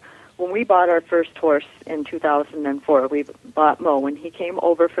breeder, when we bought our first horse in 2004, we bought Mo when he came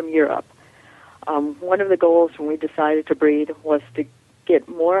over from Europe. One of the goals when we decided to breed was to get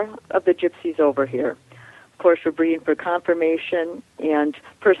more of the gypsies over here. Of course, we're breeding for conformation, and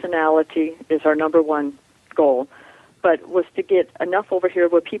personality is our number one goal. But was to get enough over here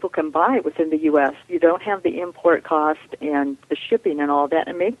where people can buy within the U.S. You don't have the import cost and the shipping and all that,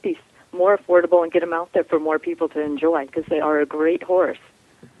 and make these more affordable and get them out there for more people to enjoy, because they are a great horse.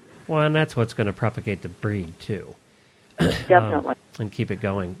 Well, and that's what's going to propagate the breed, too. Definitely. And keep it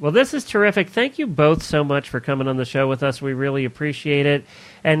going. Well, this is terrific. Thank you both so much for coming on the show with us. We really appreciate it.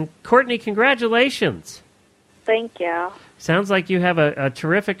 And, Courtney, congratulations. Thank you. Sounds like you have a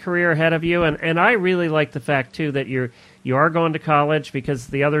terrific career ahead of you. And I really like the fact, too, that you are going to college, because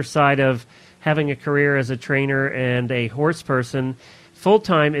the other side of having a career as a trainer and a horse person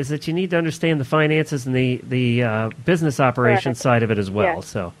full-time is that you need to understand the finances and the business operations side of it as well. Yes.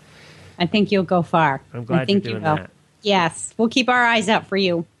 So I think you'll go far. I'm glad you're doing that. Yes, we'll keep our eyes out for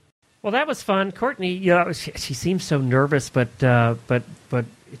you. Well, that was fun. Courtney, she seems so nervous, but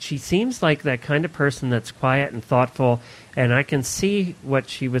she seems like that kind of person that's quiet and thoughtful, and I can see what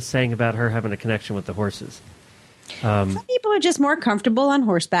she was saying about her having a connection with the horses. Some people are just more comfortable on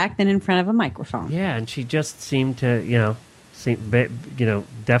horseback than in front of a microphone. Yeah, and she just seemed to,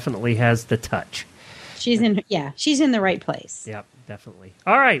 definitely has the touch. She's in the right place. Yep, definitely.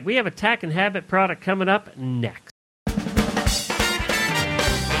 All right, we have a Tack and Habit product coming up next.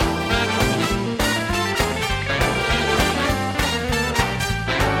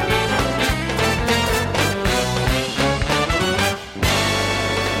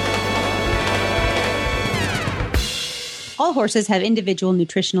 All horses have individual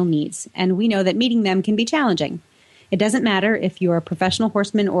nutritional needs, and we know that meeting them can be challenging. It doesn't matter if you're a professional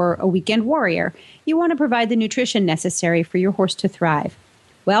horseman or a weekend warrior, you want to provide the nutrition necessary for your horse to thrive.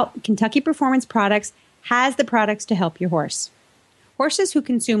 Well, Kentucky Performance Products has the products to help your horse. Horses who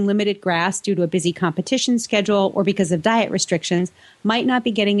consume limited grass due to a busy competition schedule or because of diet restrictions might not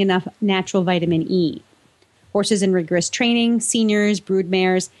be getting enough natural vitamin E. Horses in rigorous training, seniors,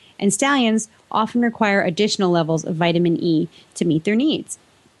 broodmares, and stallions often require additional levels of vitamin E to meet their needs.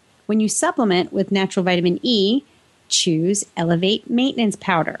 When you supplement with natural vitamin E, choose Elevate Maintenance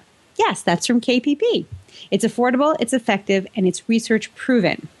Powder. Yes, that's from KPP. It's affordable, it's effective, and it's research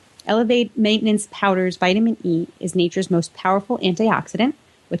proven. Elevate Maintenance Powder's vitamin E is nature's most powerful antioxidant,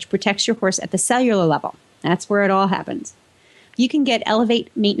 which protects your horse at the cellular level. That's where it all happens. You can get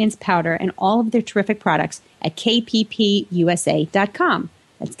Elevate Maintenance Powder and all of their terrific products at kppusa.com.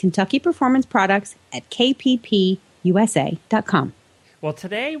 That's Kentucky Performance Products at kppusa.com. Well,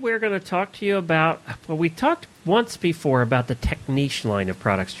 today we're going to talk to you about, we talked once before about the Techniche line of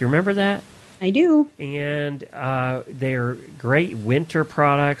products. Do you remember that? I do. And they're great winter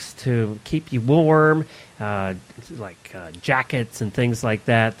products to keep you warm, like jackets and things like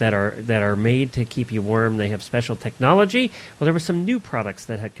that are made to keep you warm. They have special technology. Well, there were some new products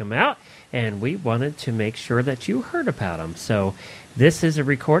that had come out, and we wanted to make sure that you heard about them. So this is a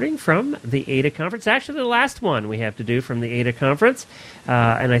recording from the ADA conference, actually the last one we have to do from the ADA conference.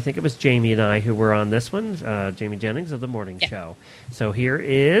 And I think it was Jamie and I who were on this one, Jamie Jennings of the Morning Show. So here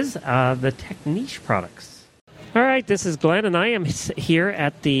is the Techniche products. All right, this is Glenn, and I am here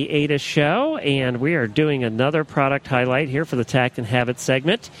at the ADA show, and we are doing another product highlight here for the Tact and Habit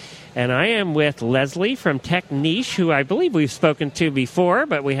segment. And I am with Leslie from Techniche, who I believe we've spoken to before,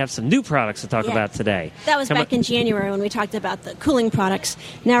 but we have some new products to talk about today. That was back in January when we talked about the cooling products.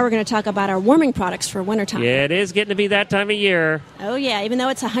 Now we're going to talk about our warming products for wintertime. Yeah, it is getting to be that time of year. Oh, yeah. Even though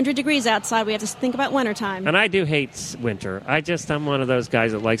it's 100 degrees outside, we have to think about wintertime. And I do hate winter. I'm one of those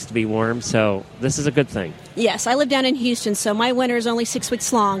guys that likes to be warm, so this is a good thing. Yes, I live down in Houston, so my winter is only 6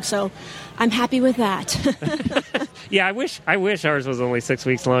 weeks long, so I'm happy with that. Yeah, I wish ours was only 6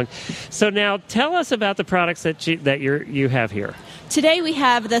 weeks long. So now tell us about the products that you have here. Today we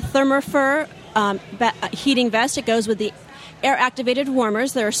have the Thermofur heating vest. It goes with the air-activated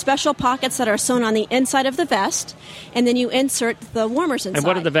warmers. There are special pockets that are sewn on the inside of the vest, and then you insert the warmers inside. And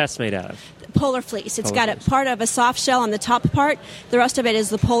what are the vests made out of? Polar fleece. It's got a part of a soft shell on the top part. The rest of it is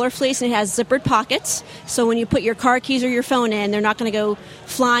the polar fleece, and it has zippered pockets. So when you put your car keys or your phone in, they're not going to go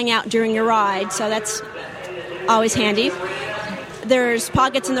flying out during your ride. So that's always handy. There's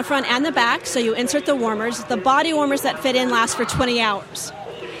pockets in the front and the back, so you insert the warmers. The body warmers that fit in last for 20 hours,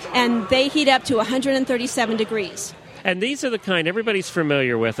 and they heat up to 137 degrees. And these are the kind, everybody's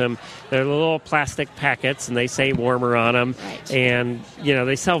familiar with them. They're little plastic packets, and they say warmer on them. Right. And,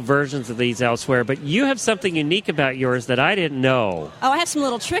 they sell versions of these elsewhere. But you have something unique about yours that I didn't know. Oh, I have some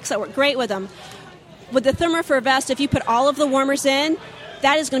little tricks that work great with them. With the Thermofur vest, if you put all of the warmers in,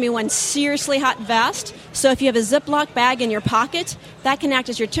 that is going to be one seriously hot vest. So if you have a Ziploc bag in your pocket, that can act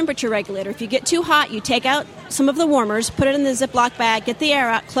as your temperature regulator. If you get too hot, you take out some of the warmers, put it in the Ziploc bag, get the air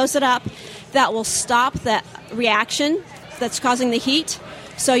out, close it up. That will stop that reaction that's causing the heat.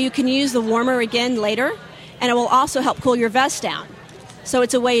 So you can use the warmer again later, and it will also help cool your vest down. So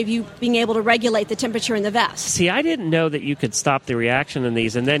it's a way of you being able to regulate the temperature in the vest. See, I didn't know that you could stop the reaction in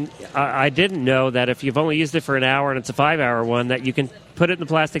these. And then I didn't know that if you've only used it for an hour and it's a 5-hour one, that you can put it in the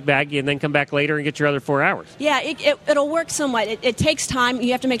plastic bag and then come back later and get your other 4 hours. Yeah, it'll work somewhat. It takes time.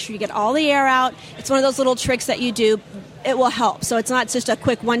 You have to make sure you get all the air out. It's one of those little tricks that you do. It will help. So it's not just a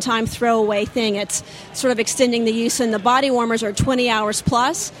quick one-time throwaway thing. It's sort of extending the use. And the body warmers are 20 hours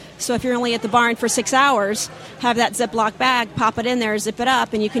plus. So if you're only at the barn for 6 hours, have that Ziploc bag, pop it in there, zip it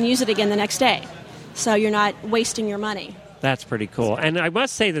up, and you can use it again the next day. So you're not wasting your money. That's pretty cool. And I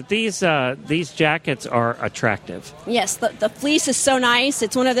must say that these jackets are attractive. Yes, the fleece is so nice.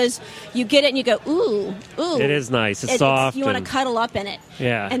 It's one of those, you get it and you go, ooh, ooh. It is nice. It's soft. You want to cuddle up in it.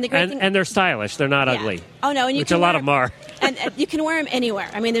 Yeah. And the great thing, and they're stylish. They're not ugly. Oh, no. And you which can a lot of them are. And you can wear them anywhere.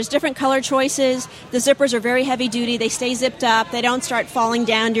 I mean, there's different color choices. The zippers are very heavy duty. They stay zipped up. They don't start falling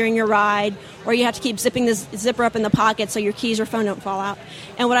down during your ride, or you have to keep zipping the zipper up in the pocket so your keys or phone don't fall out.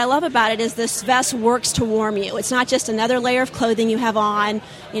 And what I love about it is this vest works to warm you. It's not just another layer of clothing you have on.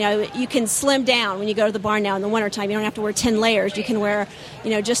 You can slim down when you go to the barn now in the wintertime. You don't have to wear 10 layers. You can wear,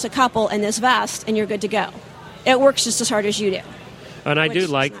 just a couple in this vest, and you're good to go. It works just as hard as you do. And I do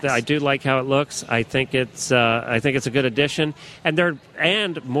like how it looks. I think it's a good addition,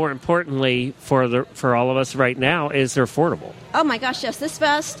 and more importantly for all of us right now is they're affordable. Oh my gosh, yes! This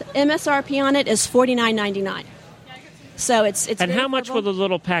vest MSRP on it is $49.99. So it's and how much will the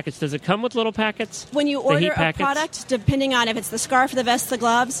little packets? Does it come with little packets? When you order a product, depending on if it's the scarf, the vest, the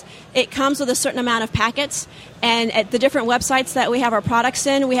gloves, it comes with a certain amount of packets. And at the different websites that we have our products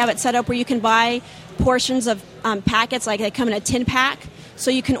in, we have it set up where you can buy portions of packets, like they come in a 10-pack. So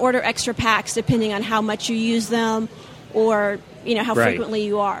you can order extra packs depending on how much you use them or how frequently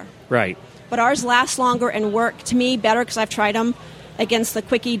you are. Right. But ours last longer and work, to me, better because I've tried them against the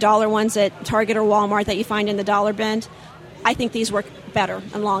quickie dollar ones at Target or Walmart that you find in the dollar bin. I think these work better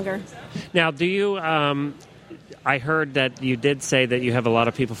and longer. Now, do you I heard that you did say that you have a lot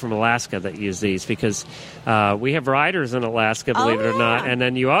of people from Alaska that use these because we have riders in Alaska, believe it or not, and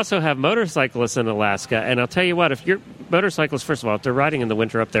then you also have motorcyclists in Alaska. And I'll tell you what, if you're motorcyclists, first of all, if they're riding in the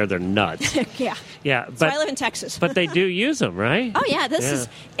winter up there, they're nuts. Yeah. But so I live in Texas. but they do use them, right? Oh, yeah. This is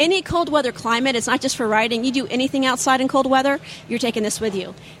any cold weather climate. It's not just for riding. You do anything outside in cold weather, you're taking this with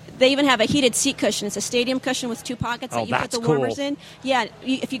you. They even have a heated seat cushion. It's a stadium cushion with 2 pockets that you put the warmers in. Yeah,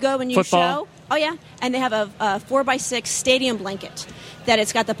 if you go and you Football. show. Oh, yeah. And they have a 4x6 stadium blanket that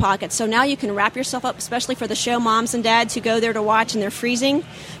it's got the pockets. So now you can wrap yourself up, especially for the show moms and dads who go there to watch and they're freezing.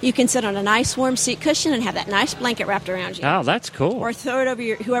 You can sit on a nice warm seat cushion and have that nice blanket wrapped around you. Oh, that's cool. Or throw it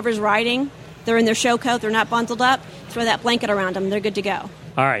over whoever's riding. They're in their show coat. They're not bundled up. Throw that blanket around them. They're good to go.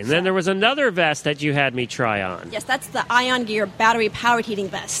 All right, and then there was another vest that you had me try on. Yes, that's the Ion Gear battery-powered heating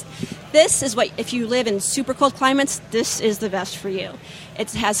vest. This is what, if you live in super cold climates, this is the vest for you.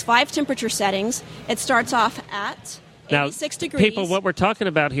 It has 5 temperature settings. It starts off at 86 degrees. People, what we're talking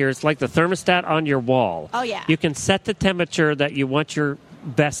about here is like the thermostat on your wall. Oh, yeah. You can set the temperature that you want your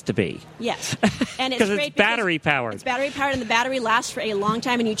vest to be. Yes. And Because it's battery-powered. It's battery-powered, and the battery lasts for a long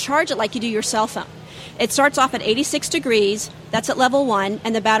time, and you charge it like you do your cell phone. It starts off at 86 degrees. That's at level 1,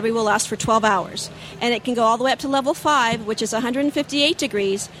 and the battery will last for 12 hours. And it can go all the way up to level 5, which is 158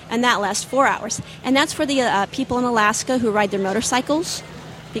 degrees, and that lasts 4 hours. And that's for the people in Alaska who ride their motorcycles.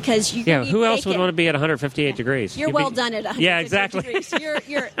 Because who else would want to be at 158 degrees? You're well done at 158 exactly. degrees.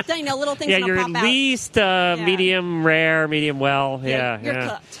 You're little things you're pop at least medium rare, medium well. You're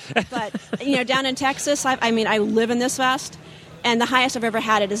cooked. But down in Texas, I live in this vest. And the highest I've ever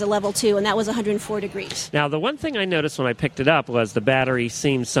had it is a level 2, and that was 104 degrees. Now, the one thing I noticed when I picked it up was the battery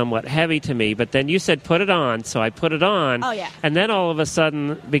seemed somewhat heavy to me, but then you said put it on, so I put it on. Oh, yeah. And then all of a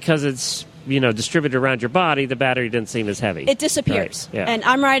sudden, because it's distributed around your body, the battery didn't seem as heavy. It disappears. Right. Yeah. And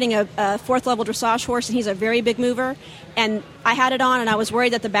I'm riding a 4th level dressage horse, and he's a very big mover. And I had it on, and I was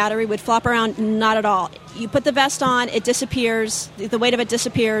worried that the battery would flop around. Not at all. You put the vest on, it disappears. The weight of it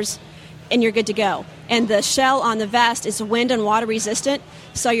disappears. And you're good to go. And the shell on the vest is wind and water resistant,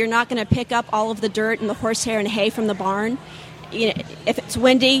 so you're not going to pick up all of the dirt and the horsehair and hay from the barn. If it's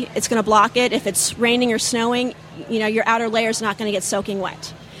windy, it's going to block it. If it's raining or snowing, your outer layer is not going to get soaking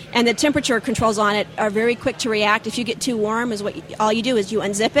wet. And the temperature controls on it are very quick to react. If you get too warm, all you do is you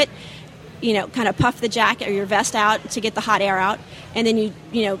unzip it, kind of puff the jacket or your vest out to get the hot air out, and then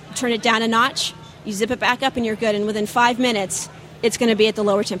you turn it down a notch, you zip it back up, and you're good. And within 5 minutes, it's going to be at the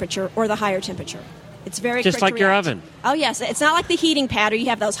lower temperature or the higher temperature. It's very just quick like to your react. oven. Oh, yes. It's not like the heating pad or you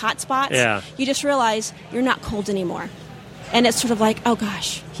have those hot spots. Yeah. You just realize you're not cold anymore. And it's sort of like, oh,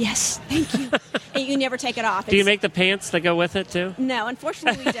 gosh, yes, thank you. And you never take it off. Do you make the pants that go with it, too? No,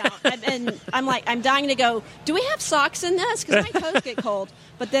 unfortunately, we don't. And I'm dying to go, do we have socks in this? Because my toes get cold.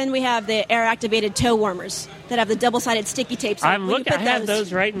 But then we have the air-activated toe warmers that have the double-sided sticky tapes. I have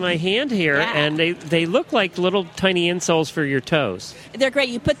those right in my hand here, and they look like little tiny insoles for your toes. They're great.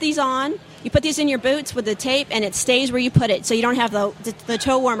 You put these on. You put these in your boots with the tape, and it stays where you put it, so you don't have the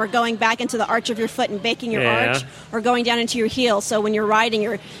toe warmer going back into the arch of your foot and baking your arch, or going down into your heel. So when you're riding,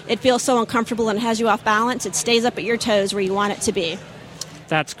 it feels so uncomfortable and has you off balance. It stays up at your toes where you want it to be.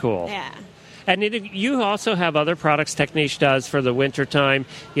 That's cool. Yeah. And you also have other products Techniche does for the winter time.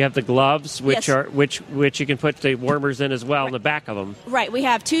 You have the gloves, which you can put the warmers in as well in the back of them. Right. We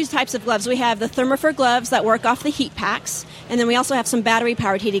have 2 types of gloves. We have the Thermofer gloves that work off the heat packs, and then we also have some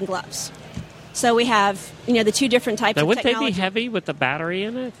battery-powered heating gloves. So we have, the 2 different types now, of technology. Would they be heavy with the battery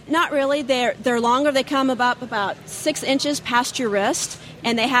in it? Not really. They're longer. They come about 6 inches past your wrist,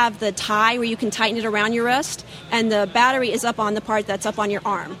 and they have the tie where you can tighten it around your wrist, and the battery is up on the part that's up on your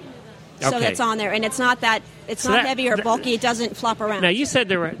arm. So that's on there, and it's not heavy or bulky. It doesn't flop around. Now, you said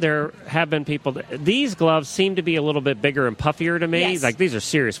there have been people. These gloves seem to be a little bit bigger and puffier to me. Yes. Like these are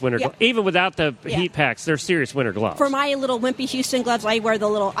serious winter gloves. Even without the heat packs, they're serious winter gloves. For my little wimpy Houston gloves, I wear the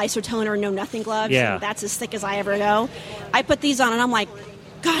little isotoner no nothing gloves. Yeah. And that's as thick as I ever go. I put these on, and I'm like,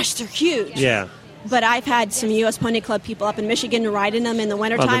 gosh, they're huge. Yeah. But I've had some U.S. Pony Club people up in Michigan ride in them in the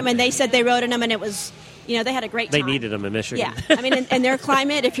wintertime, and they said they rode in them, and it was... they had a great time. They needed them in Michigan. Yeah. I mean, in their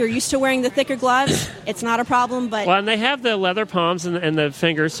climate, if you're used to wearing the thicker gloves, it's not a problem. But and they have the leather palms and the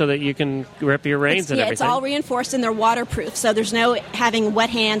fingers so that you can grip your reins and everything. It's all reinforced, and they're waterproof. So there's no having wet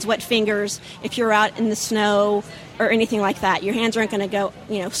hands, wet fingers if you're out in the snow or anything like that. Your hands aren't going to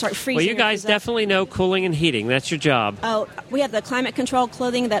go, start freezing. Well, you guys definitely know cooling and heating. That's your job. Oh, we have the climate control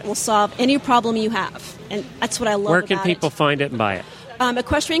clothing that will solve any problem you have. And that's what I love about it. Where can people find it and buy it?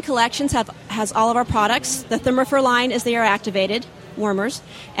 Equestrian Collections has all of our products. The Thermofer line is the air-activated warmers,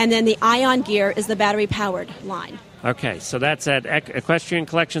 and then the Ion Gear is the battery-powered line. Okay, so that's at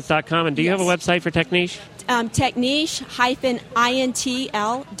equestriancollections.com. And do you have a website for Techniche?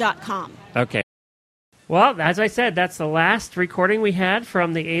 Techniche-intl.com. Okay. Well, as I said, that's the last recording we had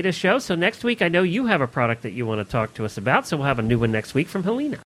from the Ada show. So next week, I know you have a product that you want to talk to us about. So we'll have a new one next week from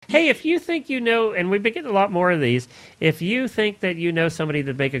Helena. Hey, if you think you know, and we've been getting a lot more of these, if you think that you know somebody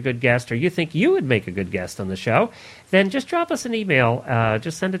that'd make a good guest, or you think you would make a good guest on the show, then just drop us an email.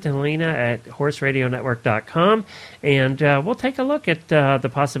 Just send it to Helena at horseradionetwork.com, and we'll take a look at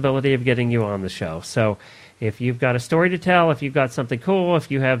the possibility of getting you on the show. So if you've got a story to tell, if you've got something cool,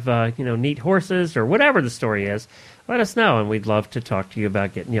 if you have neat horses, or whatever the story is, let us know, and we'd love to talk to you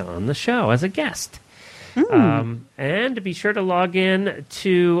about getting you on the show as a guest. And be sure to log in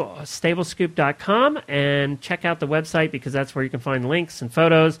to stablescoop.com and check out the website, because that's where you can find links and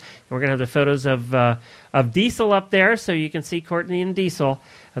photos. And we're going to have the photos of Diesel up there, so you can see Courtney and Diesel,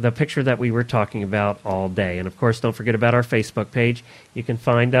 the picture that we were talking about all day. And, of course, don't forget about our Facebook page. You can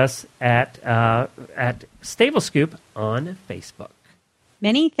find us at Stable Scoop on Facebook.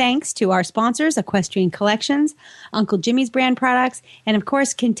 Many thanks to our sponsors, Equestrian Collections, Uncle Jimmy's Brand Products, and, of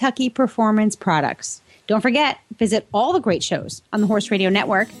course, Kentucky Performance Products. Don't forget, visit all the great shows on the Horse Radio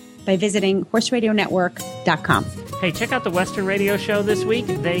Network by visiting horseradionetwork.com. Hey, check out the Western Radio Show this week.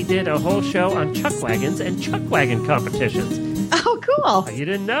 They did a whole show on chuck wagons and chuck wagon competitions. Oh, cool. You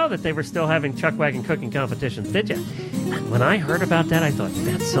didn't know that they were still having chuck wagon cooking competitions, did you? When I heard about that, I thought,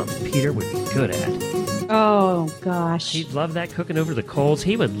 that's something Peter would be good at. Oh, gosh. He'd love that, cooking over the coals.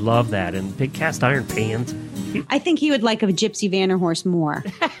 He would love that, in big cast iron pans. I think he would like a Gypsy Vanderhorse more.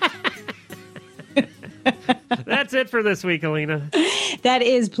 That's it for this week, Alina. That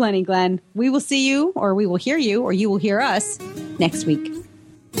is plenty, Glenn. We will see you, or we will hear you, or you will hear us next week.